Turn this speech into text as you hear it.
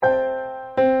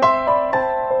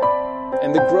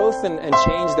And the growth and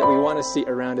change that we want to see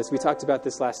around us, we talked about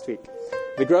this last week.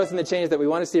 The growth and the change that we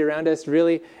want to see around us,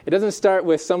 really, it doesn't start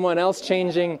with someone else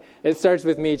changing. It starts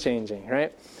with me changing,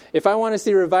 right? If I want to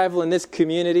see revival in this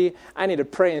community, I need to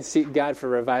pray and seek God for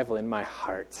revival in my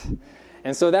heart.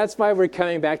 And so that's why we're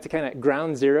coming back to kind of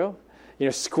ground zero,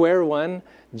 square one,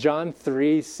 John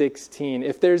 3:16.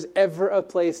 If there's ever a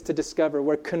place to discover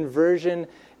where conversion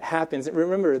happens,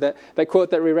 remember that quote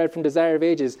that we read from Desire of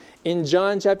Ages. In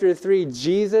John chapter 3,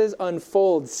 Jesus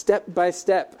unfolds step by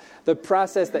step the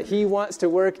process that he wants to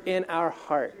work in our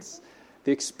hearts,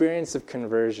 the experience of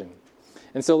conversion.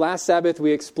 And so last Sabbath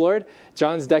we explored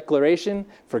John's declaration,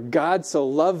 for God so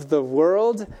loved the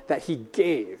world that he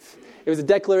gave. It was a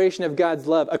declaration of God's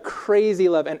love, a crazy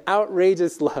love, an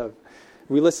outrageous love.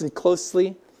 We listened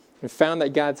closely and found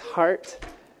that God's heart,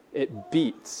 it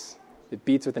beats. It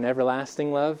beats with an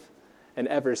everlasting love, an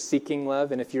ever-seeking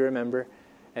love, and if you remember,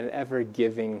 an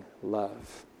ever-giving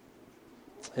love.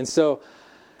 And so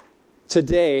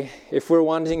today, if we're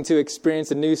wanting to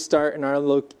experience a new start in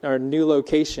our new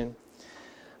location,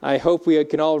 I hope we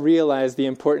can all realize the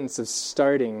importance of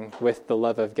starting with the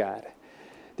love of God.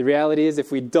 The reality is, if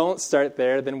we don't start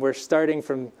there, then we're starting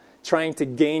from trying to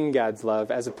gain God's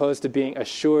love as opposed to being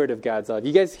assured of God's love.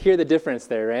 You guys hear the difference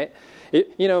there, right?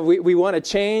 We want to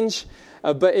change,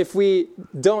 but if we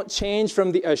don't change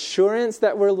from the assurance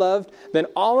that we're loved, then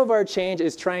all of our change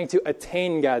is trying to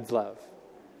attain God's love.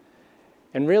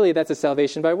 And really, that's a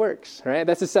salvation by works, right?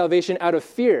 That's a salvation out of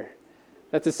fear.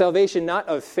 That's a salvation not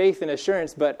of faith and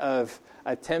assurance, but of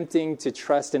attempting to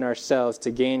trust in ourselves to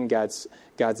gain God's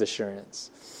assurance.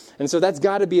 And so that's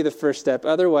got to be the first step.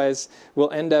 Otherwise, we'll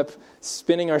end up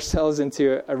spinning ourselves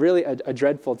into a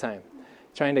dreadful time,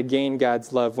 trying to gain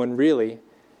God's love when really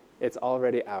it's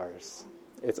already ours.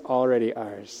 It's already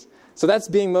ours. So that's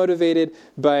being motivated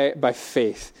by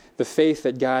faith, the faith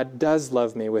that God does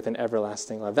love me with an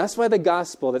everlasting love. That's why the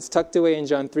gospel that's tucked away in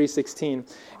John 3:16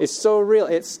 is so real.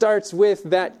 It starts with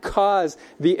that cause,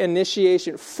 the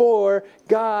initiation, for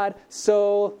God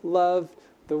so loved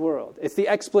the world. It's the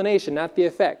explanation, not the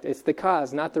effect. It's the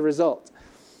cause, not the result.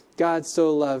 God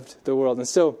so loved the world. And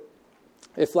so,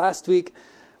 if last week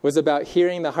was about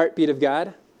hearing the heartbeat of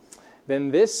God,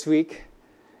 then this week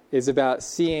is about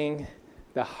seeing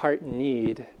the heart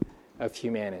need of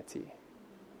humanity.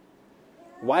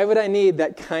 Why would I need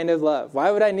that kind of love?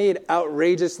 Why would I need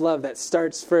outrageous love that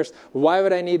starts first? Why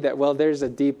would I need that? Well, there's a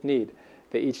deep need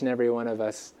that each and every one of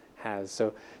us has.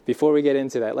 So before we get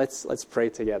into that, let's pray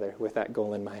together with that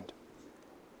goal in mind.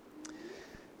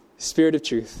 Spirit of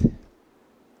truth,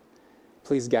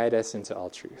 please guide us into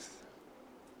all truth.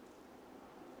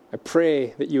 I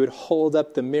pray that you would hold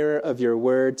up the mirror of your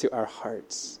word to our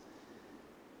hearts,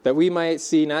 that we might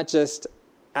see not just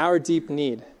our deep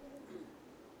need,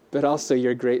 but also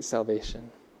your great salvation.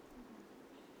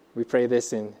 We pray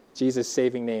this in Jesus'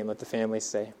 saving name. Let the family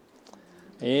say,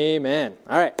 amen.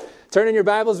 All right. Turn in your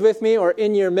Bibles with me or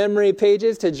in your memory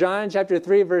pages to John chapter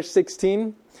 3, verse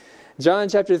 16. John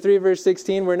chapter 3, verse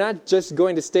 16. We're not just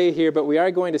going to stay here, but we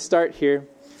are going to start here.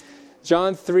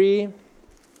 John 3,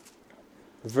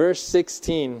 verse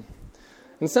 16.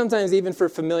 And sometimes even for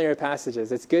familiar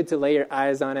passages, it's good to lay your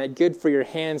eyes on it, good for your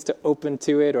hands to open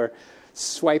to it or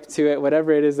swipe to it,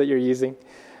 whatever it is that you're using.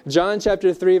 John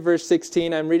chapter 3, verse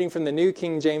 16. I'm reading from the New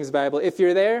King James Bible. If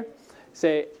you're there,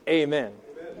 say amen.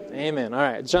 Amen. All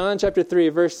right. John chapter 3,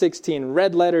 verse 16.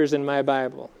 Red letters in my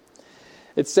Bible.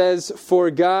 It says,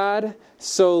 for God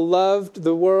so loved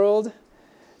the world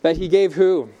that he gave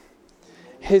who?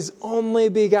 His only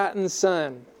begotten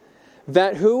Son,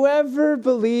 that whoever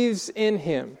believes in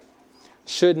him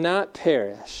should not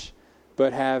perish,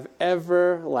 but have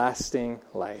everlasting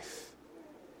life.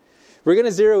 We're going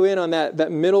to zero in on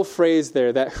that middle phrase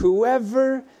there, that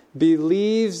whoever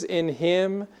believes in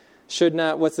him should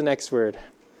not, what's the next word?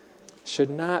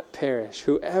 Should not perish.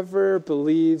 Whoever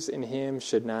believes in him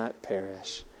should not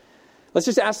perish. Let's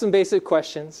just ask some basic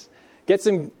questions. Get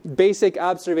some basic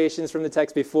observations from the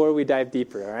text before we dive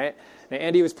deeper, all right? Now,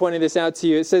 Andy was pointing this out to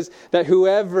you. It says that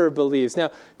whoever believes.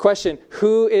 Now, question,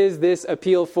 who is this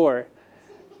appeal for?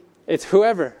 It's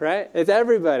whoever, right? It's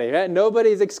everybody, right?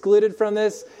 Nobody's excluded from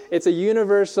this. It's a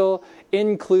universal,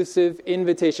 inclusive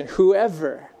invitation.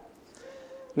 Whoever.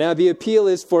 Now, the appeal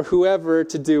is for whoever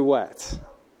to do what?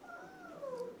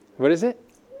 What is it?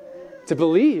 To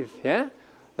believe, yeah?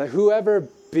 That whoever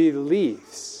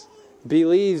believes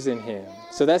in him.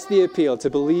 So that's the appeal,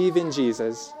 to believe in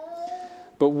Jesus.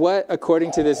 But what,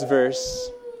 according to this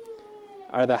verse,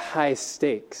 are the high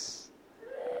stakes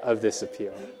of this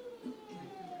appeal?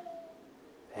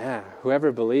 Yeah,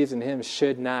 whoever believes in him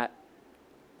should not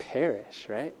perish,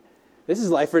 right? This is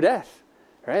life or death.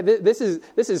 Right? This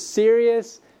is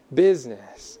serious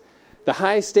business. The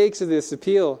high stakes of this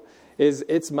appeal is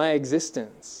it's my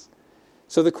existence.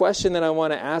 So the question that I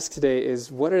want to ask today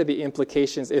is, what are the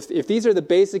implications? If these are the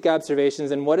basic observations,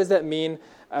 then what does that mean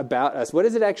about us? What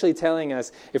is it actually telling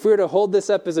us? If we were to hold this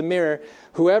up as a mirror,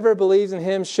 whoever believes in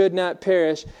him should not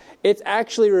perish, it's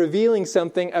actually revealing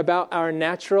something about our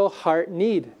natural heart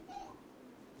need.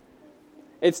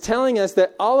 It's telling us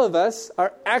that all of us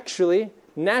are actually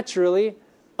naturally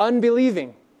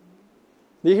unbelieving.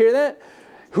 Do you hear that?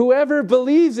 Whoever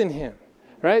believes in him,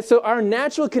 right? So our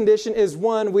natural condition is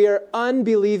one, we are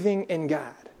unbelieving in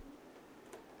God.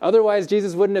 Otherwise,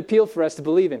 Jesus wouldn't appeal for us to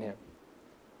believe in him.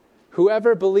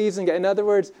 Whoever believes in God, in other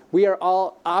words, we are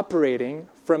all operating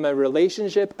from a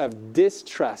relationship of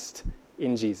distrust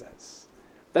in Jesus.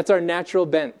 That's our natural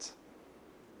bent.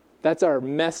 That's our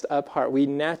messed up heart. We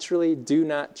naturally do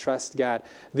not trust God.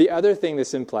 The other thing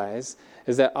this implies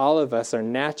is that all of us are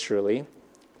naturally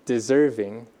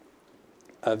deserving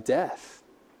of death.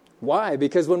 Why?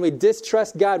 Because when we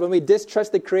distrust God, when we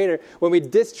distrust the Creator, when we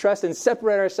distrust and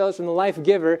separate ourselves from the life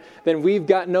giver, then we've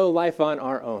got no life on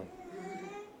our own.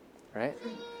 Right?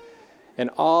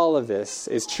 And all of this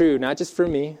is true, not just for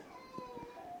me,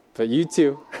 but you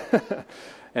too,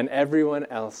 and everyone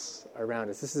else around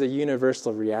us. This is a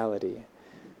universal reality.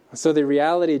 So the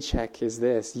reality check is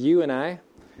this. You and I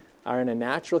are in a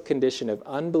natural condition of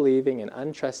unbelieving and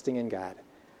untrusting in God.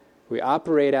 We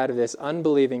operate out of this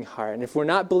unbelieving heart. And if we're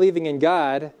not believing in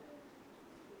God,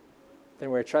 then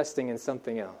we're trusting in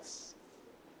something else.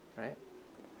 Right?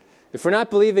 If we're not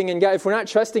believing in God, if we're not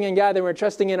trusting in God, then we're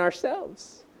trusting in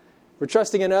ourselves. We're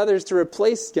trusting in others to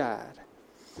replace God.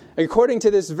 According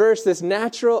to this verse, this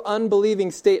natural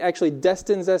unbelieving state actually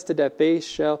destines us to death. They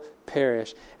shall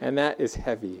perish. And that is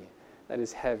heavy. That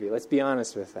is heavy. Let's be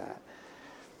honest with that.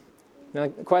 Now,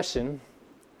 question,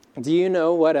 do you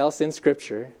know what else in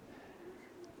Scripture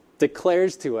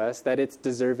declares to us that it's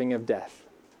deserving of death?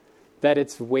 That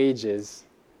its wages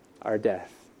are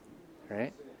death.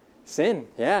 Right? Sin,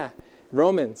 yeah.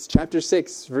 Romans chapter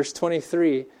 6, verse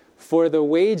 23. For the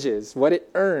wages, what it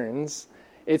earns,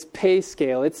 its pay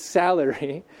scale, its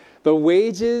salary, the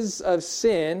wages of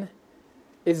sin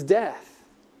is death.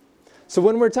 So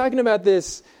when we're talking about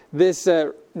this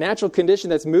natural condition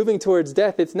that's moving towards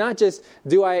death, it's not just,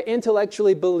 do I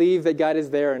intellectually believe that God is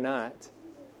there or not?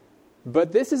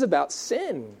 But this is about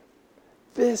sin.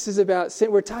 This is about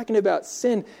sin. We're talking about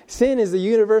sin. Sin is the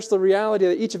universal reality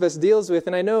that each of us deals with.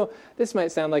 And I know this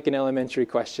might sound like an elementary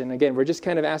question. Again, we're just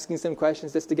kind of asking some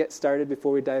questions just to get started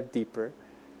before we dive deeper.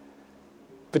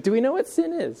 But do we know what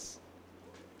sin is?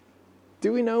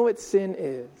 Do we know what sin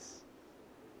is?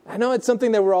 I know it's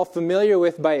something that we're all familiar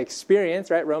with by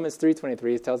experience, right? Romans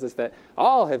 3:23 tells us that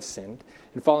all have sinned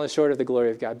and fallen short of the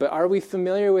glory of God. But are we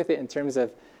familiar with it in terms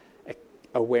of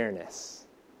awareness?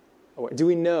 Do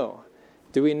we know?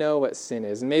 Do we know what sin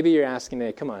is? And maybe you're asking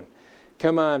today, come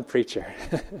on, preacher.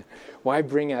 Why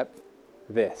bring up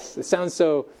this? It sounds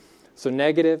so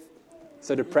negative,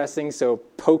 so depressing, so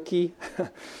pokey.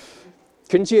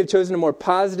 Couldn't you have chosen a more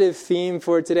positive theme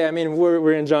for today? I mean,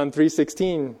 we're in John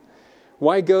 3:16.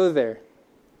 Why go there?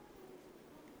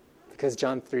 Because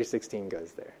John 3:16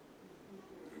 goes there.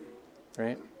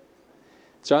 Right?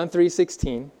 John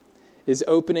 3:16 is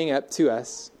opening up to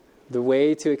us the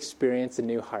way to experience a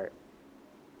new heart.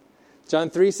 John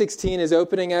 3:16 is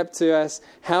opening up to us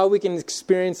how we can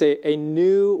experience a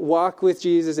new walk with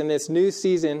Jesus in this new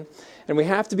season. And we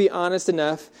have to be honest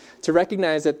enough to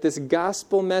recognize that this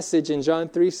gospel message in John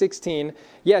 3:16,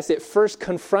 yes, it first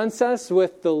confronts us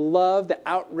with the love, the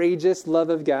outrageous love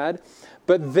of God,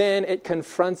 but then it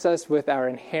confronts us with our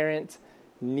inherent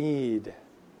need.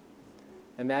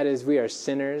 And that is, we are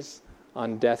sinners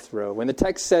on death row. When the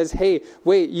text says, hey,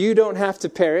 wait, you don't have to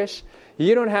perish,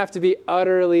 you don't have to be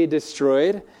utterly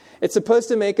destroyed, it's supposed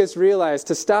to make us realize,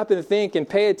 to stop and think and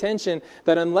pay attention,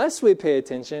 that unless we pay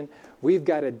attention, we've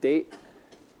got a date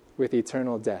with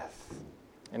eternal death.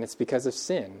 And it's because of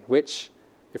sin, which,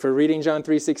 if we're reading John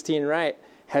 3:16 right,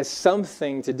 has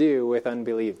something to do with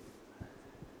unbelief.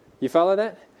 You follow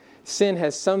that? Sin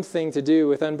has something to do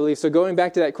with unbelief. So going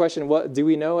back to that question, what do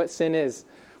we know what sin is?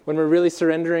 When we're really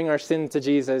surrendering our sin to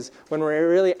Jesus, when we're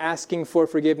really asking for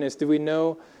forgiveness, do we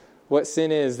know what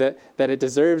sin is, that it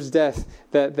deserves death,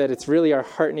 that it's really our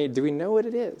heart need? Do we know what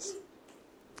it is?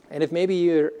 And if maybe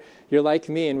you're like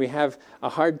me and we have a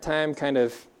hard time kind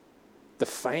of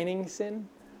defining sin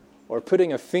or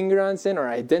putting a finger on sin or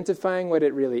identifying what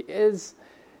it really is,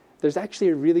 there's actually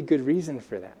a really good reason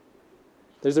for that.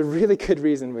 There's a really good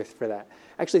reason for that.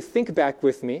 Actually, think back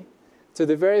with me to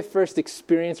the very first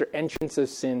experience or entrance of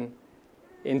sin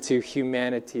into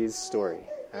humanity's story.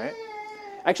 All right?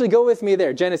 Actually, go with me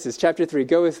there. Genesis chapter 3.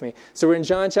 Go with me. So we're in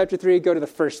John chapter 3. Go to the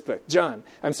first book.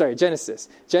 Genesis.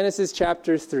 Genesis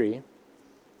chapter 3.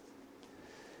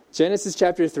 Genesis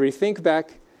chapter 3. Think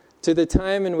back to the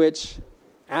time in which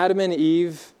Adam and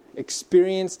Eve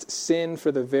experienced sin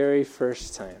for the very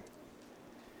first time.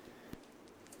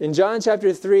 In John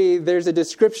chapter 3, there's a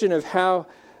description of how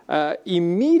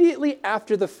immediately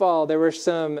after the fall, there were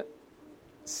some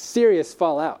serious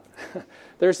fallout.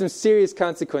 There were some serious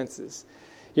consequences.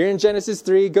 You're in Genesis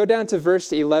 3. Go down to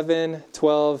verse 11,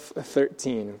 12,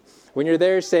 13. When you're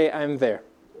there, say, I'm there.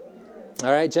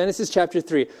 All right, Genesis chapter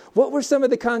 3. What were some of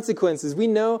the consequences? We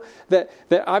know that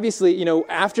obviously,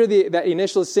 after that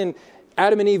initial sin,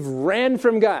 Adam and Eve ran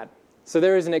from God. So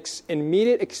there was an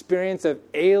immediate experience of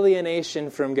alienation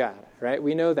from God, right?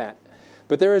 We know that.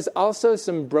 But there is also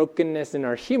some brokenness in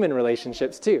our human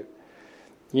relationships too.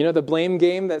 You know the blame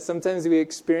game that sometimes we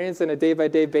experience on a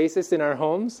day-by-day basis in our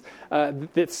homes?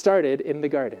 That started in the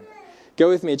garden. Go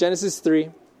with me, Genesis 3.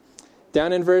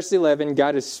 Down in verse 11,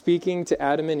 God is speaking to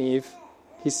Adam and Eve.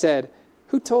 He said,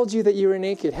 "Who told you that you were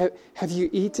naked? Have you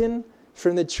eaten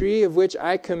from the tree of which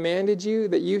I commanded you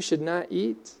that you should not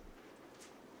eat?"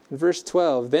 In verse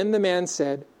 12, then the man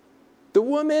said, "The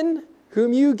woman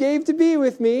whom you gave to be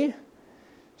with me,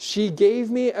 she gave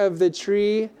me of the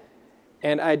tree,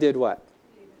 and I did what?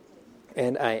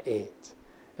 And I ate."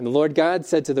 And the Lord God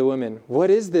said to the woman,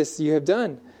 "What is this you have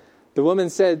done?" The woman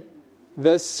said,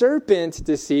 "The serpent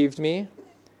deceived me,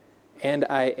 and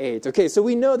I ate." Okay, so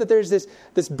we know that there's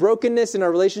this brokenness in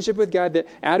our relationship with God, that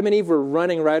Adam and Eve were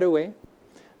running right away.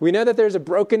 We know that there's a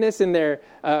brokenness in their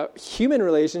human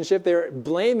relationship. They're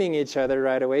blaming each other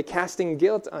right away, casting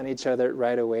guilt on each other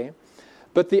right away.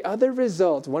 But the other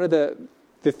result, one of the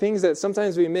things that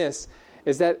sometimes we miss,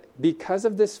 is that because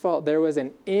of this fault, there was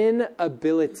an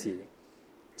inability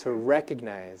to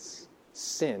recognize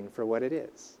sin for what it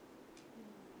is.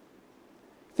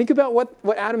 Think about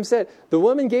what Adam said. The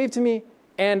woman gave to me,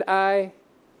 and I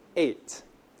ate.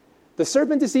 The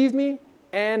serpent deceived me,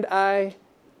 and I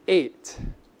ate.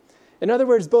 In other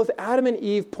words, both Adam and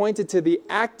Eve pointed to the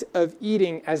act of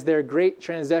eating as their great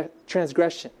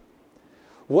transgression.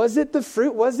 Was it the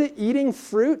fruit? Was it eating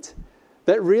fruit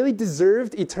that really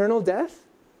deserved eternal death?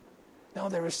 No,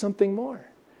 there was something more.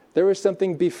 There was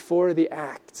something before the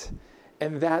act.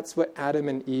 And that's what Adam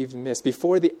and Eve missed.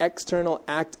 Before the external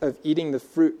act of eating the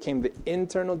fruit came the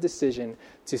internal decision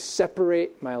to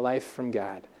separate my life from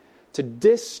God, to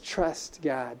distrust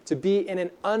God, to be in an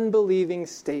unbelieving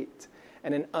state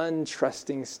and an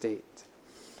untrusting state.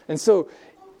 And so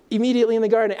immediately in the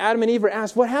garden, Adam and Eve were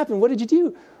asked, what happened? What did you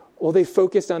do? Well, they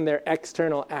focused on their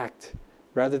external act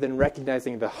rather than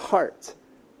recognizing the heart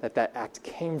that act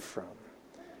came from.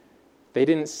 They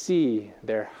didn't see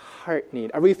their heart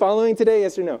need. Are we following today?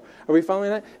 Yes or no? Are we following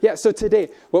that? Yeah, so today,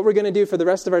 what we're going to do for the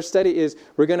rest of our study is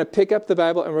we're going to pick up the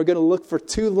Bible and we're going to look for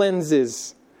two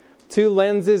lenses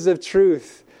of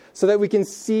truth so that we can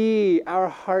see our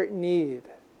heart need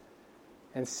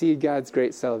and see God's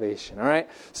great salvation. All right?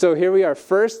 So here we are.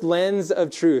 First lens of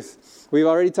truth. We've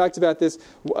already talked about this.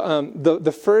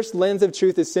 The first lens of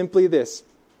truth is simply this,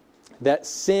 that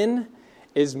sin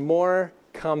is more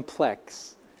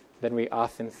complex than we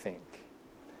often think.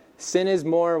 Sin is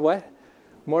more what?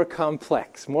 More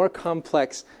complex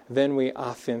than we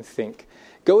often think.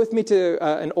 Go with me to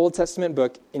an Old Testament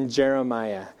book in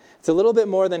Jeremiah. It's a little bit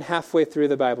more than halfway through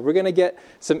the Bible. We're going to get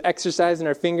some exercise in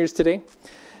our fingers today.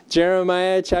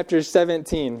 Jeremiah chapter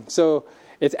 17. So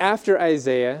it's after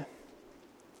Isaiah,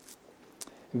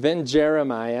 then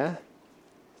Jeremiah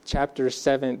chapter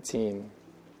 17.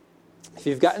 If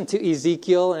you've gotten to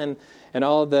Ezekiel and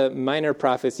all the minor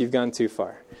prophets, you've gone too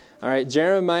far. All right,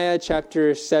 Jeremiah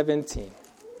chapter 17.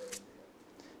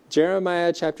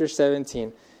 Jeremiah chapter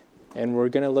 17, and we're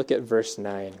going to look at verse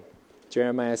 9.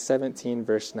 Jeremiah 17,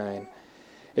 verse 9.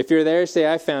 If you're there, say,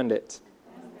 I found it.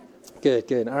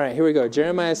 Good. All right, here we go.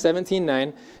 Jeremiah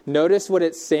 17:9. Notice what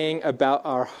it's saying about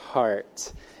our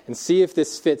heart. And see if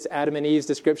this fits Adam and Eve's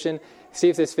description. See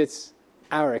if this fits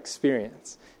our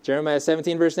experience. Jeremiah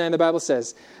 17, verse 9, the Bible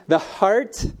says, the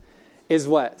heart is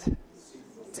what?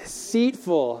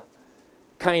 Deceitful,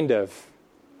 kind of.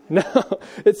 No,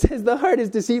 it says the heart is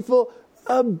deceitful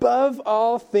above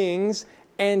all things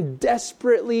and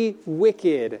desperately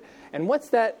wicked. And what's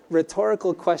that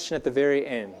rhetorical question at the very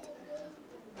end?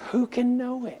 Who can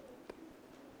know it?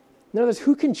 In other words,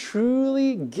 who can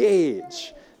truly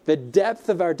gauge the depth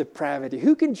of our depravity?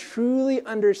 Who can truly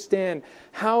understand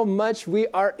how much we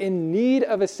are in need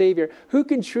of a Savior? Who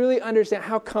can truly understand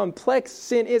how complex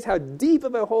sin is, how deep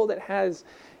of a hold it has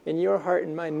in your heart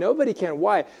and mind? Nobody can.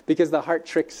 Why? Because the heart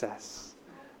tricks us.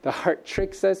 The heart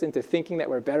tricks us into thinking that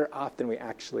we're better off than we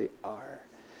actually are.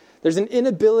 There's an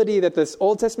inability that this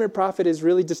Old Testament prophet is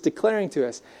really just declaring to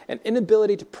us, an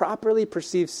inability to properly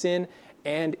perceive sin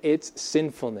and its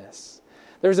sinfulness.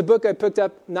 There was a book I picked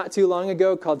up not too long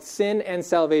ago called Sin and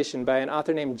Salvation by an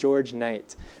author named George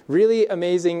Knight. Really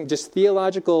amazing, just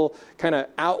theological kind of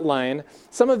outline.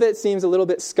 Some of it seems a little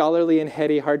bit scholarly and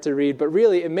heady, hard to read, but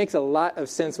really it makes a lot of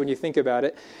sense when you think about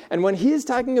it. And when he is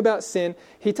talking about sin,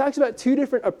 he talks about two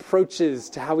different approaches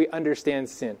to how we understand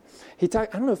sin. I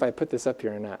don't know if I put this up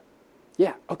here or not.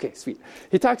 Yeah, okay, sweet.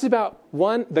 He talks about,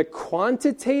 one, the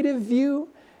quantitative view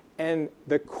and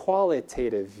the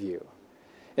qualitative view.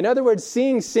 In other words,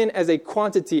 seeing sin as a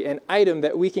quantity, an item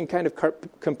that we can kind of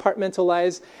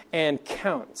compartmentalize and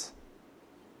count,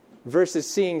 versus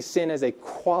seeing sin as a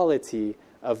quality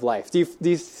of life. Do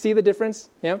you see the difference?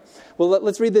 Yeah? Well,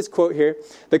 let's read this quote here.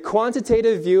 The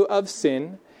quantitative view of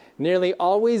sin nearly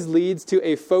always leads to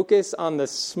a focus on the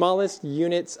smallest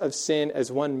units of sin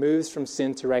as one moves from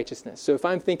sin to righteousness. So if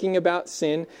I'm thinking about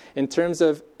sin in terms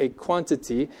of a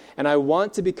quantity, and I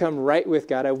want to become right with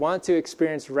God, I want to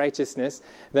experience righteousness,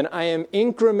 then I am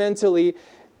incrementally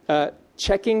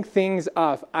checking things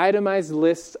off, itemized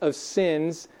lists of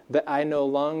sins that I no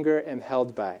longer am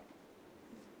held by.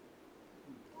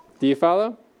 Do you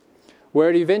follow?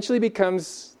 Where it eventually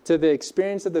becomes to the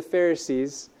experience of the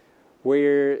Pharisees, where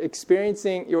you're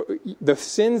experiencing the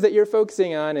sins that you're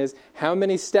focusing on is how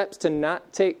many steps to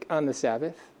not take on the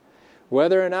Sabbath,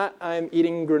 whether or not I'm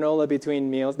eating granola between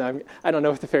meals. Now, I don't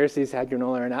know if the Pharisees had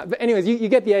granola or not, but anyways, you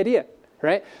get the idea,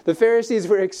 right? The Pharisees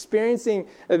were experiencing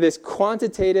this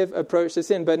quantitative approach to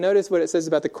sin, but notice what it says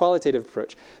about the qualitative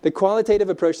approach. The qualitative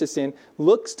approach to sin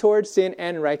looks towards sin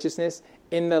and righteousness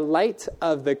in the light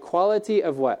of the quality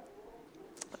of what?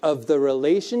 Of the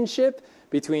relationship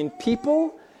between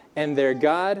people and their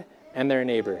God and their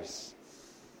neighbors.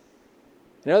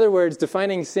 In other words,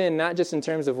 defining sin not just in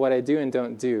terms of what I do and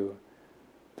don't do,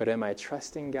 but am I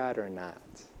trusting God or not?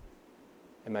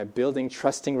 Am I building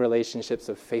trusting relationships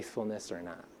of faithfulness or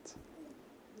not?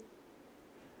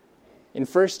 In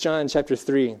 1 John chapter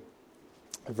 3,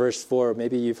 verse 4,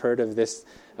 maybe you've heard of this,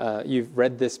 you've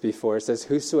read this before. It says,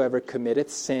 whosoever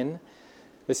committeth sin,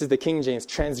 this is the King James,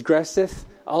 transgresseth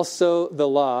also the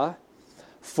law,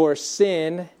 for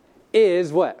sin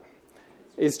is what?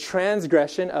 Is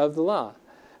transgression of the law.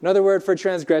 Another word for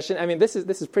transgression, I mean, this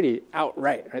is pretty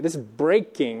outright, right? This is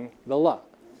breaking the law.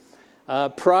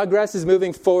 Progress is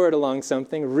moving forward along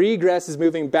something. Regress is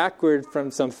moving backward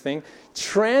from something.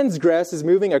 Transgress is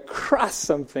moving across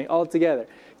something altogether.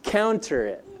 Counter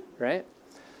it, right?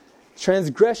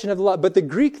 Transgression of the law. But the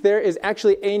Greek there is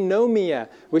actually anomia,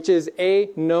 which is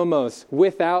anomos,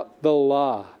 without the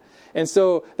law. And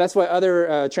so that's why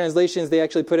other translations, they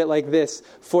actually put it like this.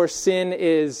 For sin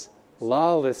is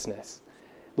lawlessness.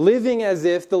 Living as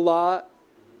if the law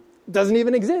doesn't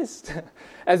even exist.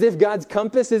 As if God's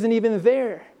compass isn't even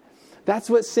there. That's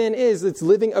what sin is. It's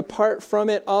living apart from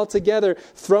it altogether,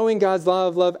 throwing God's law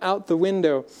of love out the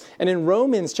window. And in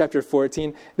Romans chapter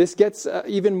 14, this gets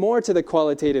even more to the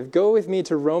qualitative. Go with me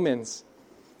to Romans.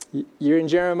 You're in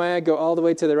Jeremiah, go all the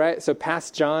way to the right. So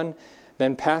past John,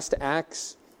 then past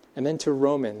Acts, and then to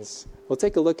Romans. We'll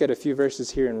take a look at a few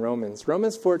verses here in Romans.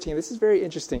 Romans 14, this is very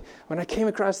interesting. When I came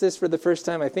across this for the first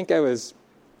time, I think I was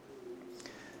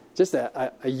just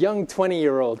a young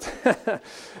 20-year-old.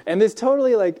 And this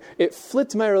totally, it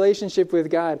flipped my relationship with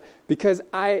God because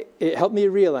it helped me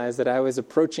realize that I was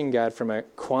approaching God from a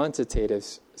quantitative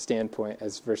standpoint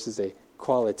as versus a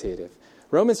qualitative.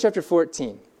 Romans chapter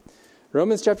 14.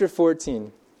 Romans chapter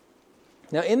 14.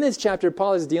 Now, in this chapter,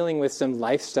 Paul is dealing with some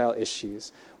lifestyle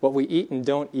issues, what we eat and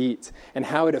don't eat, and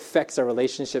how it affects our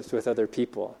relationships with other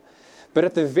people. But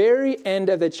at the very end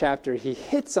of the chapter, he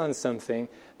hits on something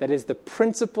that is the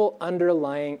principle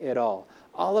underlying it all.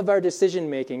 All of our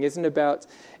decision-making isn't about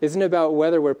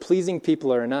whether we're pleasing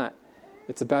people or not.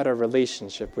 It's about our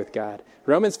relationship with God.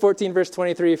 Romans 14, verse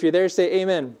 23. If you're there, say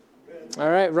amen. All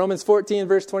right, Romans 14,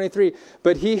 verse 23.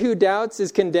 But he who doubts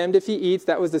is condemned if he eats.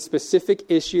 That was the specific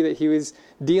issue that he was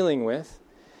dealing with.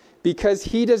 Because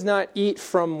he does not eat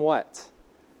from what?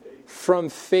 From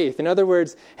faith. In other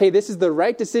words, hey, this is the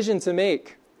right decision to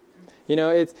make. You know,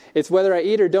 it's whether I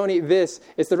eat or don't eat this.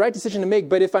 It's the right decision to make.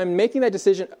 But if I'm making that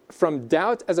decision from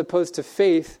doubt as opposed to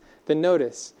faith, then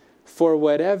notice, for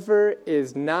whatever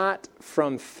is not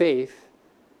from faith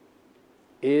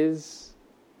is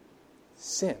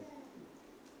sin.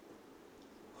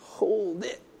 Hold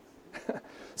it.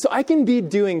 So I can be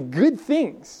doing good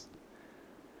things.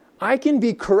 I can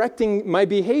be correcting my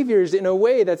behaviors in a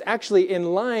way that's actually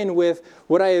in line with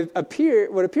what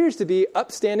appears to be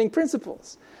upstanding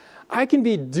principles. I can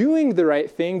be doing the right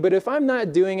thing, but if I'm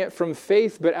not doing it from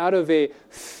faith, but out of a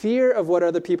fear of what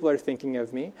other people are thinking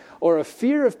of me, or a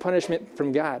fear of punishment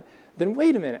from God, then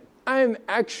wait a minute, I'm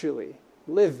actually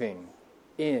living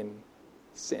in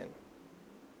sin.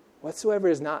 Whatsoever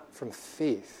is not from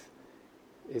faith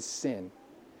is sin.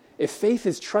 If faith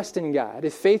is trust in God,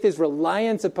 if faith is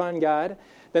reliance upon God,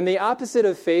 then the opposite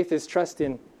of faith is trust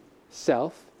in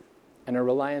self and a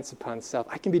reliance upon self.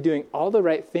 I can be doing all the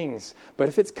right things, but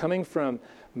if it's coming from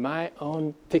my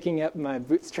own picking up my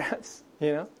bootstraps,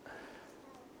 then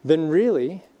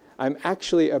really I'm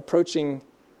actually approaching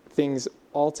things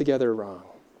altogether wrong.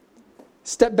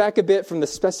 Step back a bit from the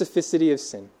specificity of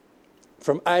sin,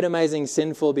 from itemizing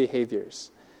sinful behaviors.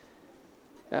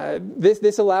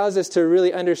 This allows us to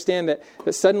really understand that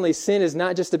suddenly sin is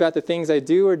not just about the things I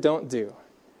do or don't do,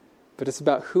 but it's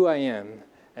about who I am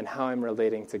and how I'm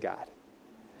relating to God.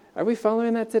 Are we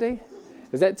following that today?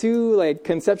 Is that too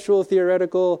conceptual,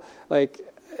 theoretical?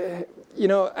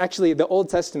 Actually the Old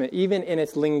Testament, even in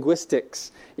its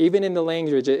linguistics, even in the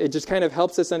language, it just kind of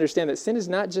helps us understand that sin is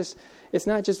not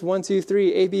just 1, 2,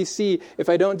 3, ABC. If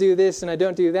I don't do this and I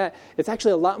don't do that, it's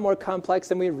actually a lot more complex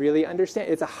than we really understand.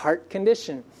 It's a heart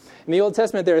condition. In the Old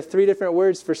Testament, there are 3 different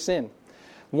words for sin.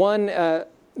 One,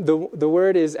 the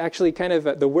word is actually kind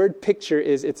of, the word picture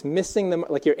is it's missing the,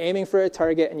 like you're aiming for a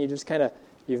target and you just kind of,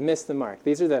 you've missed the mark.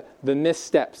 These are the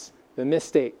missteps, the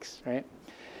mistakes, right?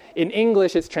 In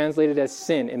English, it's translated as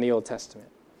sin in the Old Testament.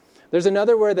 There's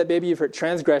another word that maybe you've heard,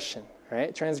 transgression,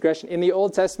 right? Transgression. In the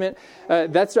Old Testament,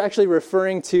 that's actually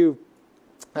referring to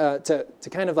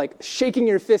kind of like shaking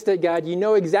your fist at God. You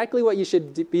know exactly what you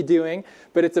should be doing,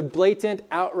 but it's a blatant,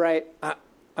 outright,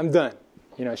 I'm done.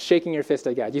 Shaking your fist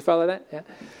at God. You follow that? Yeah.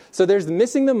 So there's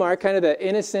missing the mark, kind of the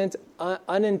innocent,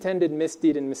 unintended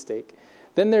misdeed and mistake.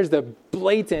 Then there's the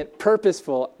blatant,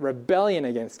 purposeful rebellion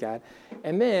against God.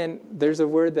 And then there's a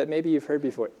word that maybe you've heard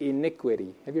before,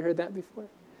 iniquity. Have you heard that before?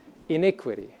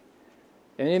 Iniquity.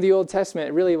 And in the Old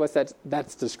Testament, really what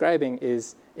that's describing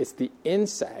is it's the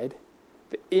inside,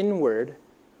 the inward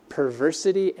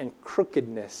perversity and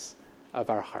crookedness of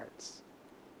our hearts.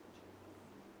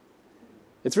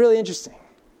 It's really interesting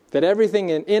that everything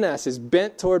in us is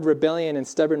bent toward rebellion and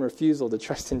stubborn refusal to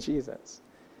trust in Jesus.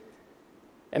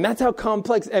 And that's how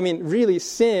complex, really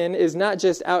sin is not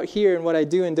just out here in what I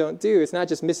do and don't do. It's not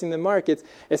just missing the mark.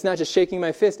 It's not just shaking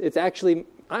my fist. It's actually,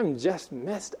 I'm just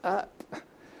messed up.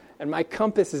 And my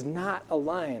compass is not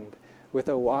aligned with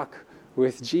a walk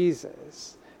with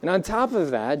Jesus. And on top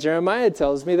of that, Jeremiah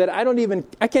tells me that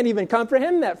I can't even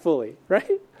comprehend that fully,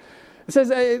 right? It says,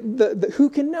 who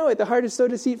can know it? The heart is so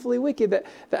deceitfully wicked that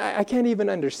I can't even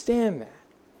understand that.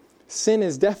 Sin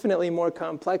is definitely more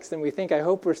complex than we think. I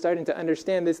hope we're starting to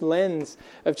understand this lens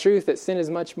of truth, that sin is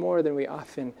much more than we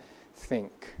often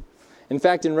think. In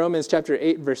fact, in Romans chapter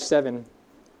 8, verse 7,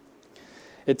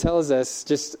 it tells us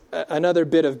just another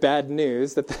bit of bad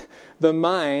news, that the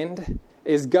mind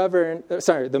that's governed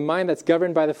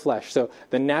by the flesh, so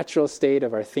the natural state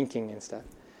of our thinking and stuff.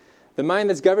 The mind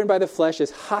that's governed by the flesh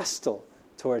is hostile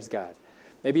towards God.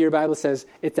 Maybe your Bible says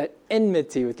it's at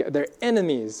enmity with God. They're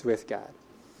enemies with God.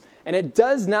 And it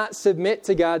does not submit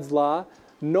to God's law,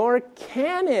 nor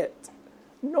can it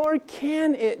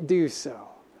do so.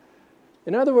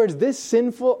 In other words, this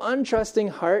sinful, untrusting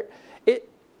heart,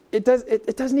 it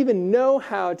doesn't even know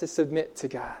how to submit to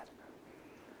God.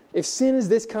 If sin is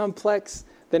this complex,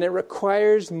 then it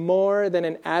requires more than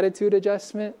an attitude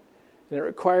adjustment, and it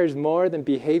requires more than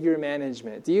behavior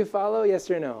management. Do you follow?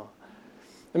 Yes or no?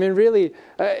 Really,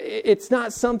 it's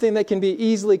not something that can be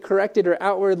easily corrected or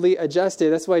outwardly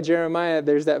adjusted. That's why Jeremiah,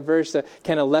 there's that verse,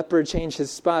 can a leopard change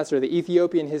his spots or the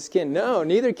Ethiopian his skin? No,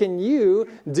 neither can you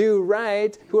do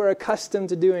right who are accustomed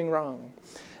to doing wrong.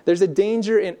 There's a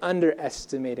danger in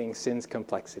underestimating sin's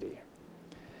complexity.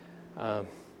 Going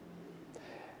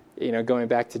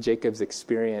back to Jacob's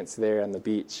experience there on the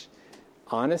beach,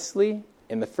 honestly,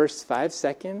 in the first 5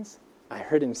 seconds, I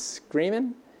heard him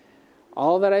screaming.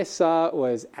 All that I saw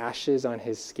was ashes on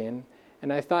his skin,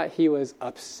 and I thought he was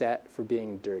upset for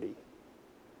being dirty.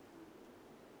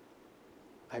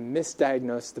 I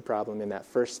misdiagnosed the problem in that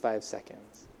first 5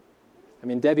 seconds.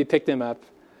 Debbie picked him up,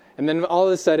 and then all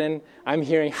of a sudden, I'm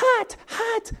hearing, hot,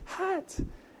 hot, hot.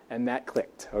 And that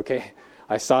clicked, okay?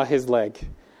 I saw his leg.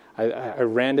 I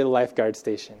ran to the lifeguard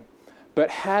station. But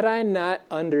had I not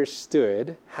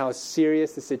understood how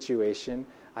serious the situation,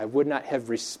 I would not have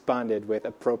responded with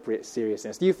appropriate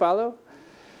seriousness. Do you follow?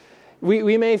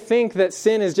 We may think that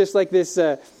sin is just like this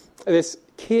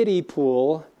kiddie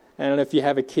pool, I don't know if you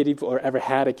have a kiddie pool or ever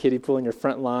had a kiddie pool in your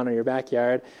front lawn or your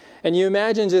backyard. And you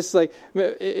imagine just like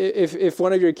if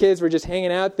one of your kids were just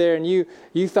hanging out there and you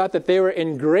thought that they were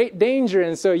in great danger,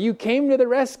 and so you came to the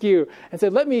rescue and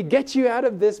said, let me get you out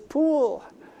of this pool.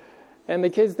 And the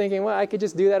kid's thinking, well, I could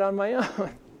just do that on my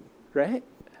own, right?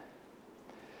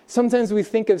 Sometimes we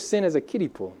think of sin as a kiddie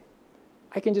pool.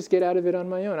 I can just get out of it on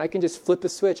my own. I can just flip a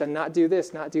switch and not do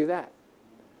this, not do that.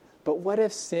 But what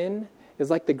if sin is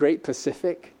like the Great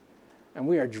Pacific and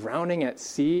we are drowning at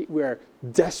sea? We are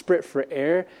desperate for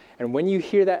air. And when you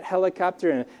hear that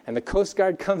helicopter and the Coast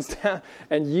Guard comes down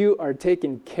and you are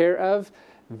taken care of,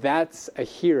 that's a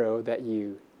hero that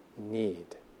you need.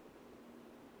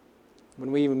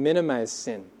 When we minimize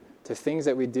sin to things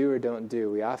that we do or don't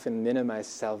do, we often minimize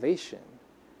salvation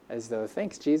as though,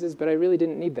 thanks, Jesus, but I really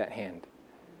didn't need that hand.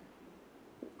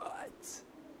 What?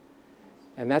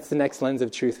 And that's the next lens of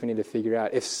truth we need to figure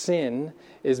out. If sin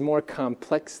is more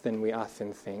complex than we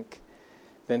often think,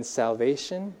 then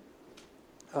salvation,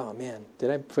 oh man, did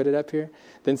I put it up here?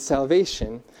 Then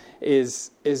salvation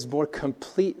is more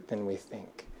complete than we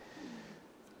think.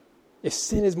 If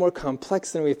sin is more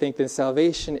complex than we think, then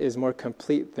salvation is more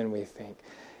complete than we think.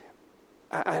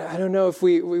 I don't know if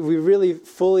we really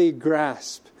fully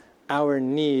grasp our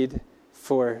need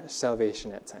for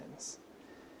salvation at times.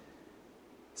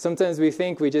 Sometimes we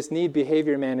think we just need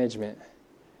behavior management.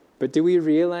 But do we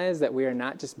realize that we are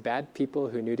not just bad people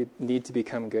who need to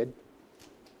become good?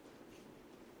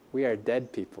 We are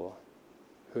dead people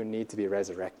who need to be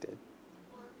resurrected.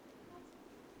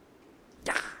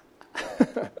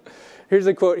 Here's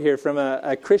a quote here from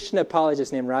a Christian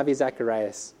apologist named Ravi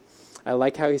Zacharias. I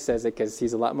like how he says it because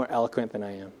he's a lot more eloquent than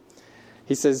I am.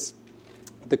 He says,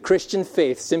 the Christian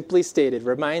faith, simply stated,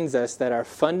 reminds us that our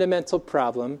fundamental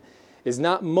problem is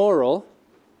not moral,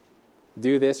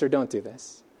 do this or don't do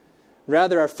this.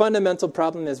 Rather, our fundamental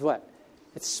problem is what?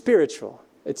 It's spiritual.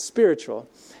 It's spiritual.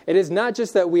 It is not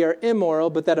just that we are immoral,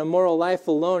 but that a moral life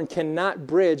alone cannot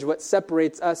bridge what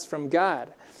separates us from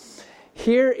God.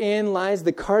 Herein lies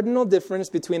the cardinal difference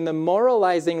between the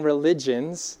moralizing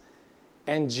religions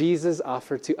and Jesus'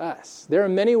 offer to us. There are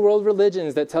many world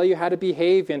religions that tell you how to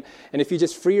behave, and if you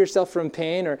just free yourself from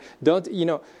pain or don't,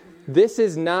 this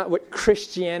is not what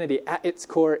Christianity at its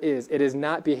core is. It is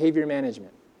not behavior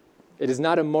management. It is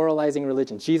not a moralizing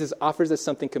religion. Jesus offers us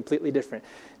something completely different.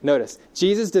 Notice,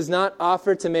 Jesus does not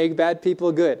offer to make bad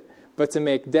people good, but to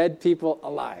make dead people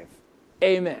alive.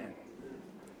 Amen.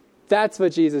 That's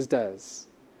what Jesus does.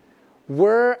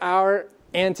 Were our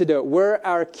antidote, were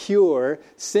our cure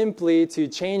simply to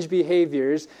change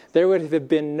behaviors, there would have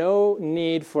been no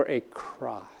need for a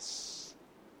cross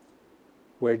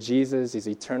where Jesus is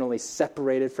eternally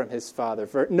separated from his Father.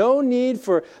 For no need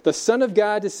for the Son of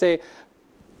God to say,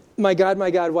 my God,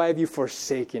 why have you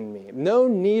forsaken me? No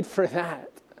need for that.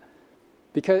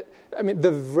 Because,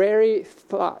 the very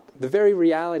thought, the very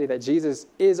reality that Jesus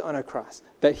is on a cross,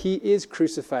 that he is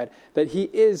crucified, that he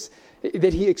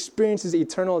experiences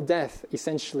eternal death,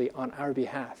 essentially, on our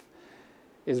behalf,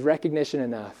 is recognition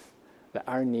enough that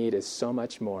our need is so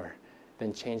much more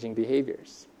than changing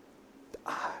behaviors.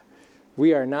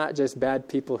 We are not just bad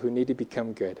people who need to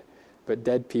become good, but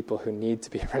dead people who need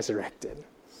to be resurrected.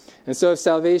 And so if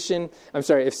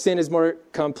sin is more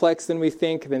complex than we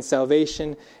think, then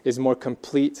salvation is more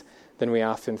complete than we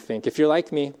often think. If you're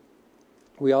like me,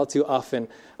 we all too often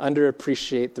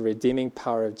underappreciate the redeeming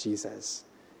power of Jesus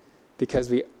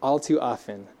because we all too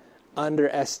often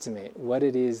underestimate what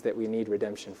it is that we need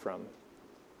redemption from.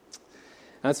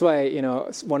 That's why,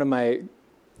 one of my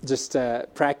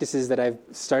practices that I've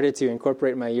started to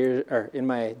incorporate in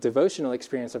my devotional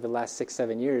experience over the last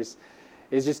 6-7 years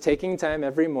is just taking time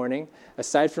every morning,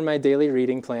 aside from my daily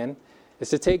reading plan, is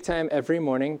to take time every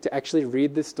morning to actually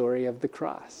read the story of the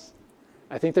cross.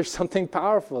 I think there's something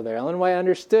powerful there. Ellen White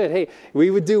understood, hey, we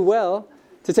would do well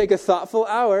to take a thoughtful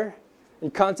hour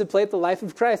and contemplate the life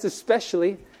of Christ,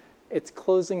 especially its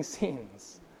closing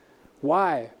scenes.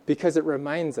 Why? Because it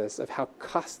reminds us of how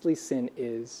costly sin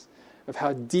is, of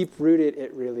how deep-rooted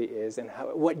it really is, and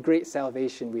what great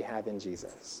salvation we have in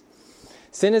Jesus.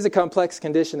 Sin is a complex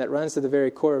condition that runs to the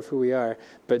very core of who we are,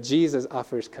 but Jesus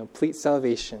offers complete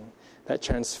salvation that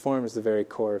transforms the very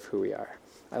core of who we are.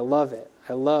 I love it.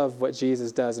 I love what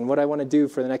Jesus does. And what I want to do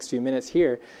for the next few minutes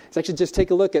here is actually just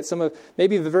take a look at some of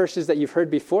maybe the verses that you've heard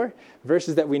before,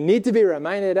 verses that we need to be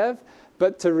reminded of,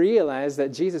 but to realize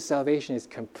that Jesus' salvation is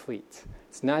complete.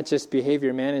 It's not just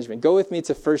behavior management. Go with me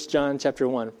to 1 John chapter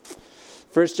 1.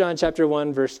 1 John chapter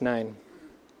 1, verse 9.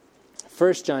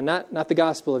 1 John, not the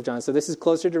Gospel of John. So this is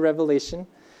closer to Revelation.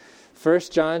 1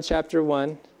 John chapter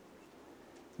 1,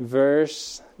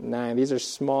 verse 9. These are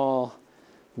small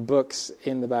books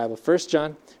in the Bible. 1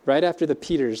 John, right after the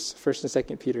Peters, 1st and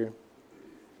 2nd Peter.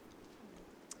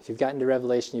 If you've gotten to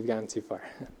Revelation, you've gone too far.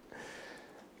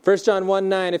 1 John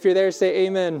 1:9. If you're there, say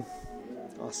amen.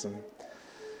 Awesome.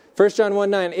 1 John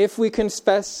 1:9. If we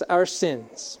confess our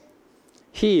sins,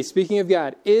 He, speaking of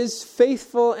God, is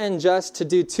faithful and just to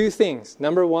do two things.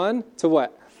 Number one, to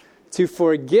what? To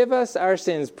forgive us our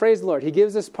sins. Praise the Lord. He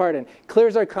gives us pardon,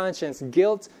 clears our conscience,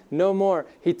 guilt no more.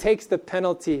 He takes the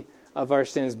penalty of our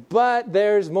sins. But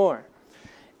there's more.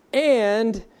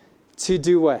 And to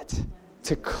do what?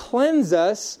 To cleanse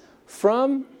us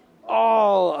from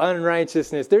all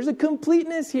unrighteousness. There's a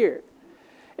completeness here.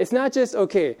 It's not just,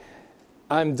 okay,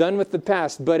 I'm done with the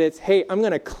past, but it's, hey, I'm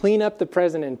going to clean up the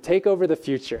present and take over the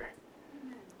future.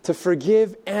 To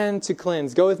forgive and to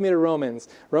cleanse. Go with me to Romans.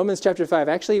 Romans chapter 5.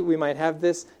 Actually, we might have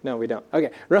this. No, we don't.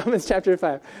 Okay, Romans chapter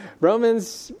 5.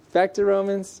 Back to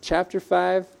Romans chapter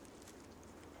 5,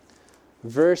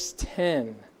 verse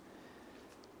 10.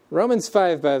 Romans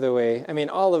 5, by the way,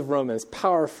 all of Romans,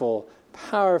 powerful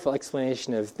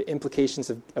explanation of the implications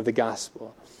of the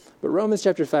gospel. But Romans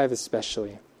chapter 5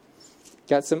 especially.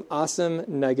 Got some awesome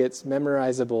nuggets,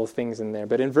 memorizable things in there.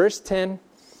 But in verse 10,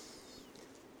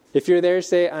 if you're there,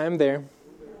 say, I'm there.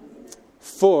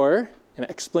 For, an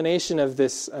explanation of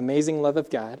this amazing love of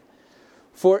God.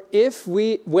 For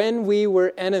when we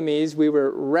were enemies, we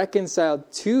were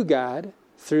reconciled to God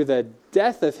through the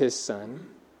death of His Son.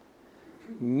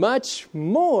 Much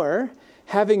more,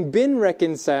 having been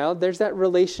reconciled, there's that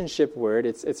relationship word.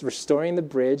 It's restoring the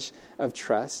bridge of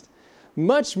trust.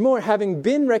 Much more, having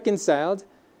been reconciled,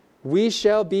 we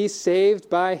shall be saved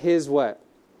by His what?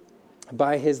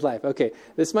 By His life. Okay,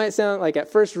 this might sound like at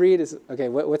first read,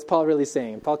 what's Paul really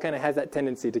saying? Paul kind of has that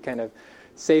tendency to kind of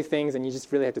say things and you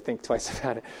just really have to think twice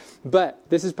about it. But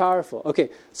this is powerful. Okay,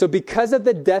 so because of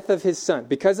the death of His Son,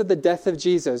 because of the death of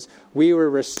Jesus, we were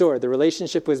restored. The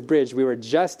relationship was bridged. We were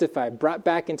justified, brought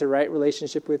back into right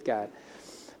relationship with God.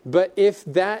 But if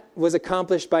that was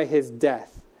accomplished by His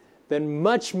death, then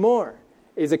much more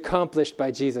is accomplished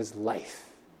by Jesus' life.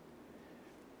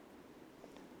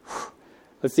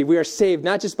 Let's see, we are saved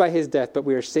not just by His death, but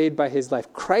we are saved by His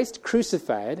life. Christ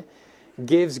crucified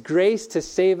gives grace to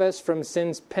save us from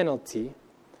sin's penalty.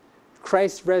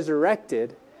 Christ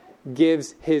resurrected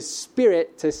gives His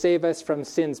Spirit to save us from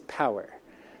sin's power.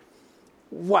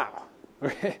 Wow.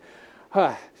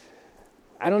 I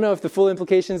don't know if the full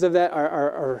implications of that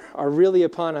are really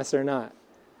upon us or not.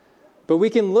 But we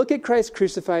can look at Christ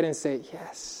crucified and say,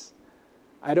 yes,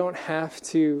 I don't have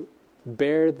to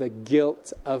bear the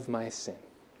guilt of my sin.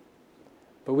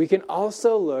 But we can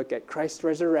also look at Christ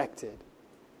resurrected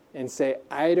and say,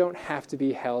 I don't have to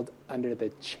be held under the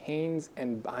chains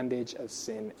and bondage of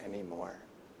sin anymore.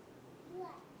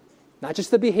 Not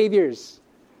just the behaviors,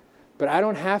 but I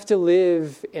don't have to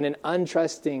live in an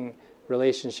untrusting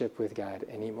relationship with God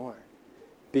anymore.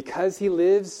 Because He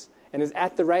lives and is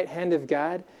at the right hand of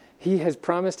God, He has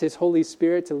promised His Holy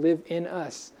Spirit to live in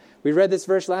us. We read this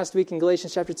verse last week in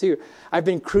Galatians chapter 2. I've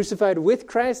been crucified with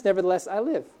Christ, nevertheless I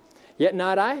live. Yet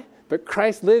not I, but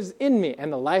Christ lives in me.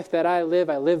 And the life that I live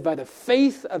by the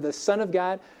faith of the Son of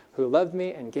God who loved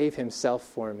me and gave Himself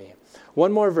for me.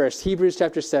 One more verse, Hebrews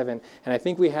chapter 7, and I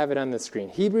think we have it on the screen.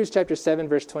 Hebrews chapter 7,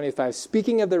 verse 25,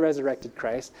 speaking of the resurrected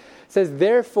Christ, says,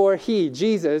 therefore He,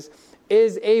 Jesus,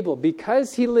 is able,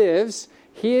 because He lives,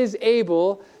 He is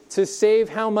able to save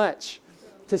how much?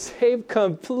 To save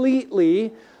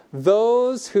completely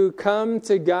those who come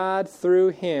to God through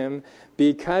Him,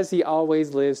 because He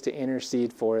always lives to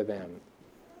intercede for them.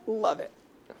 Love it.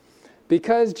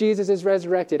 Because Jesus is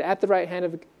resurrected at the right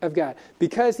hand of God,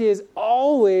 because He is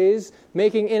always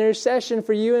making intercession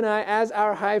for you and I as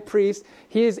our high priest,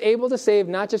 He is able to save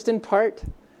not just in part,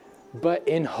 but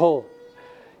in whole.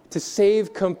 To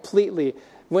save completely.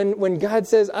 When God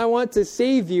says, I want to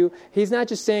save you, He's not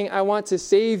just saying, I want to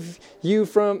save you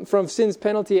from sin's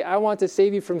penalty. I want to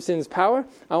save you from sin's power.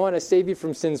 I want to save you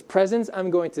from sin's presence. I'm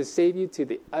going to save you to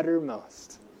the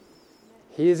uttermost.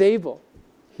 He is able.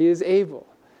 He is able.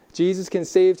 Jesus can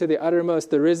save to the uttermost.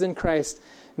 The risen Christ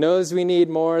knows we need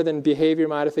more than behavior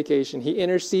modification. He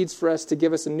intercedes for us to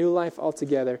give us a new life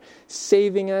altogether,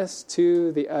 saving us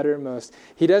to the uttermost.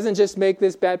 He doesn't just make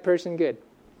this bad person good.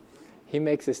 He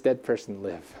makes this dead person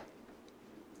live.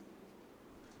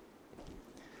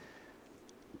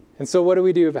 And so what do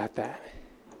we do about that?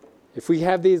 If we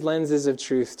have these lenses of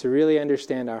truth to really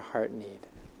understand our heart need,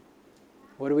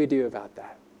 what do we do about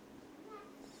that?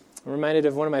 I'm reminded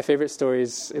of one of my favorite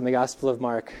stories in the Gospel of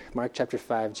Mark, Mark chapter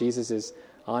 5. Jesus is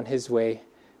on His way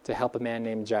to help a man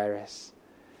named Jairus.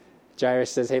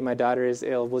 Jairus says, hey, my daughter is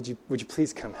ill. Would you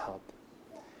please come help?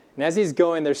 And as he's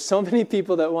going, there's so many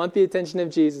people that want the attention of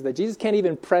Jesus that Jesus can't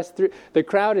even press through. The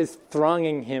crowd is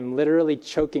thronging him, literally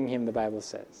choking him, the Bible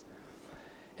says.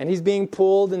 And he's being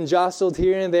pulled and jostled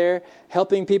here and there,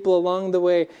 helping people along the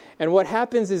way. And what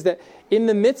happens is that in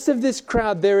the midst of this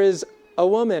crowd, there is a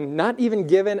woman, not even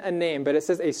given a name, but it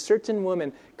says a certain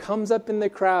woman comes up in the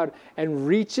crowd and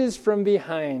reaches from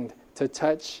behind to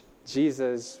touch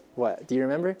Jesus. What? Do you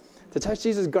remember? To touch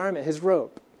Jesus' garment, his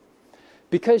robe.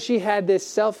 Because she had this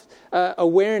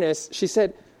self-awareness, she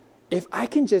said, if I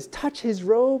can just touch his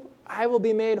robe, I will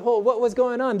be made whole. What was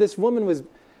going on? This woman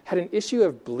had an issue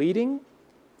of bleeding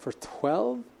for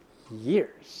 12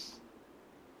 years.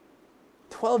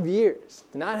 12 years.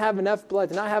 To not have enough blood,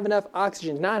 to not have enough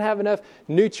oxygen, to not have enough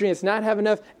nutrients, not have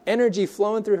enough energy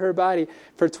flowing through her body.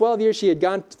 For 12 years, she had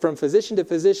gone from physician to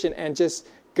physician and just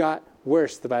got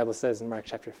worse, the Bible says in Mark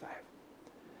chapter 5.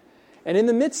 And in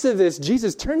the midst of this,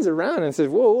 Jesus turns around and says,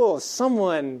 whoa,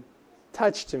 someone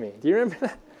touched me. Do you remember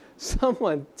that?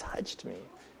 Someone touched me.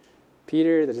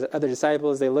 Peter, the other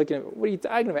disciples, they look at him, what are you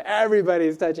talking about?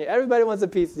 Everybody's touching you. Everybody wants a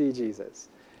piece of you, Jesus.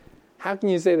 How can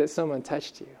you say that someone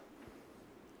touched you?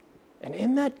 And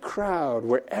in that crowd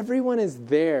where everyone is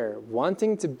there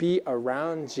wanting to be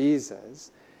around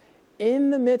Jesus, in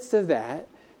the midst of that,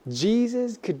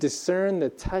 Jesus could discern the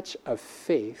touch of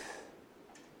faith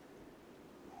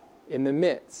in the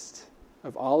midst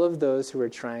of all of those who are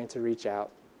trying to reach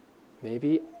out,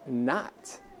 maybe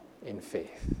not in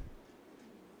faith.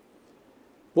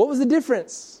 What was the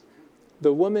difference?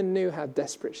 The woman knew how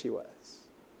desperate she was.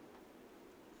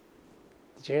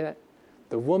 Did you hear that?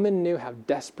 The woman knew how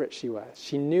desperate she was.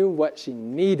 She knew what she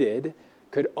needed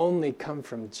could only come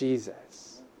from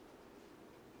Jesus.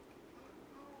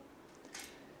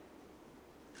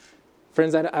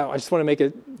 Friends, I just want to make a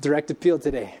direct appeal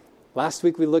today. Last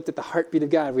week we looked at the heartbeat of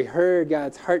God. We heard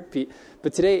God's heartbeat.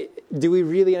 But today, do we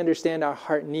really understand our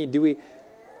heart need? Do we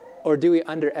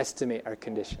underestimate our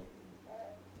condition?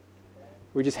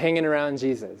 We're just hanging around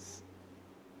Jesus.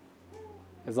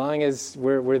 As long as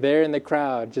we're there in the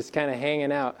crowd, just kind of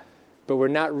hanging out, but we're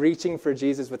not reaching for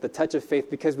Jesus with the touch of faith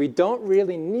because we don't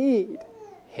really need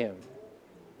him.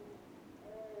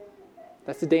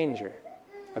 That's the danger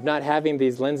of not having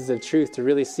these lenses of truth to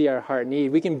really see our heart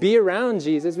need. We can be around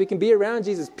Jesus. We can be around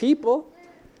Jesus' people.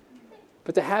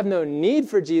 But to have no need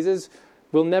for Jesus,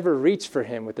 we'll never reach for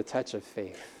him with the touch of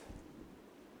faith.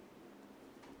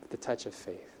 With the touch of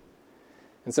faith.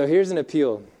 And so here's an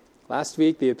appeal. Last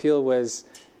week, the appeal was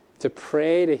to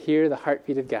pray to hear the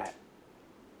heartbeat of God.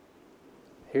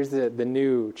 Here's the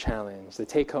new challenge, the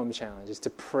take-home challenge, is to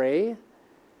pray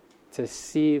to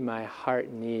see my heart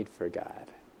need for God.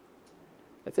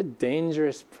 That's a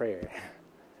dangerous prayer.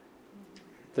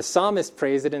 The psalmist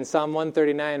prays it in Psalm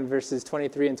 139, verses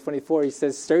 23 and 24. He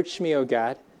says, "Search me, O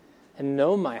God, and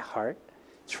know my heart.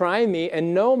 Try me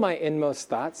and know my inmost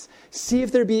thoughts. See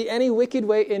if there be any wicked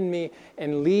way in me,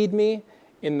 and lead me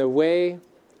in the way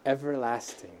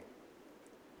everlasting."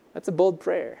 That's a bold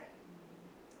prayer.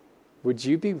 Would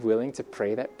you be willing to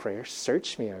pray that prayer?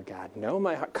 Search me, O God. Know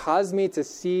my heart. Cause me to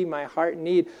see my heart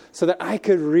need so that I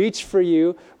could reach for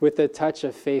you with the touch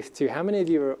of faith too. How many of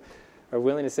you are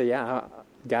willing to say, yeah,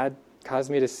 God,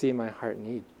 cause me to see my heart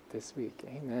need this week?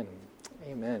 Amen.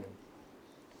 Amen.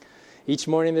 Each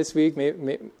morning this week,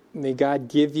 may God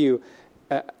give you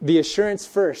the assurance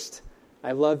first.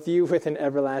 I love you with an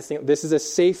everlasting. This is a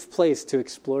safe place to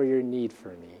explore your need for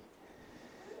me.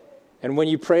 And when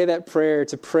you pray that prayer,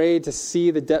 to pray to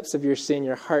see the depths of your sin,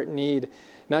 your heart need,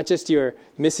 not just your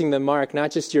missing the mark,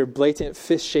 not just your blatant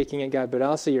fist shaking at God, but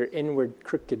also your inward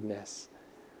crookedness.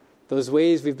 Those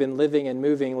ways we've been living and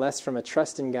moving less from a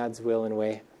trust in God's will and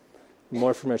way,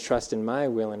 more from a trust in my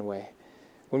will and way.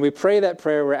 When we pray that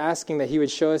prayer, we're asking that he would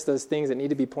show us those things that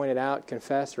need to be pointed out,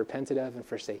 confessed, repented of, and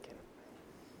forsaken.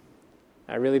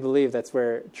 I really believe that's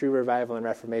where true revival and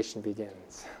reformation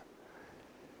begins.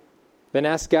 Then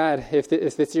ask God, if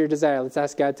it's your desire, let's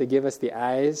ask God to give us the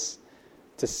eyes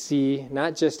to see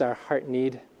not just our heart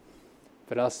need,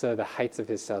 but also the heights of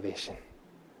his salvation.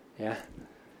 Yeah?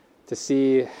 To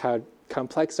see how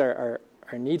complex our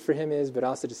need for him is, but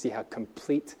also to see how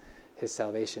complete his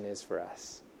salvation is for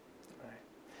us. All right.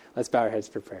 Let's bow our heads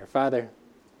for prayer. Father,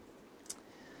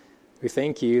 we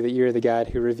thank you that you're the God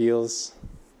who reveals,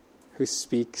 who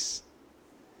speaks,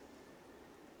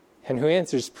 and who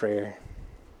answers prayer.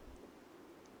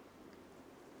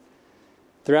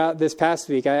 Throughout this past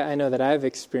week, I know that I've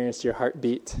experienced your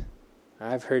heartbeat.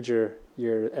 I've heard your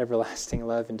everlasting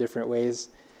love in different ways.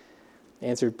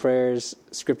 Answered prayers,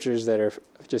 scriptures that are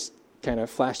just kind of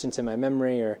flashed into my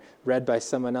memory or read by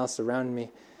someone else around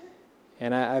me.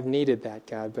 And I've needed that,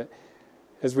 God. But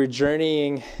as we're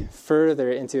journeying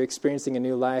further into experiencing a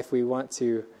new life, we want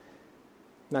to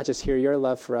not just hear your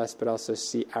love for us, but also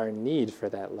see our need for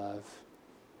that love.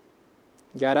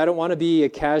 God, I don't want to be a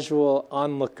casual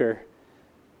onlooker.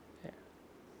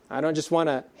 I don't just want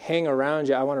to hang around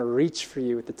you. I want to reach for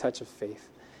you with the touch of faith.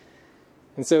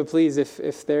 And so please,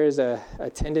 if there's a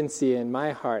tendency in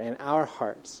my heart and our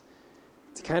hearts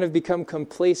to kind of become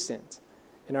complacent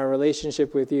in our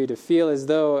relationship with you, to feel as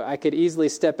though I could easily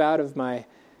step out of my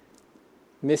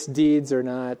misdeeds or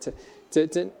not,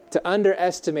 to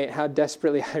underestimate how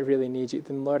desperately I really need you,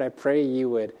 then Lord, I pray you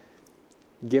would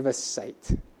give us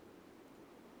sight.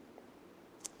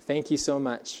 Thank you so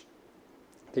much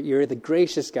that you're the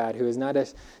gracious God who is not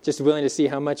just willing to see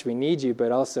how much we need you,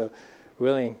 but also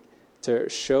willing to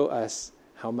show us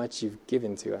how much you've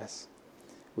given to us.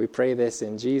 We pray this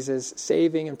in Jesus'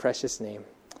 saving and precious name.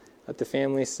 Let the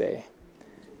family say,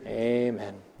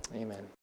 amen. Amen.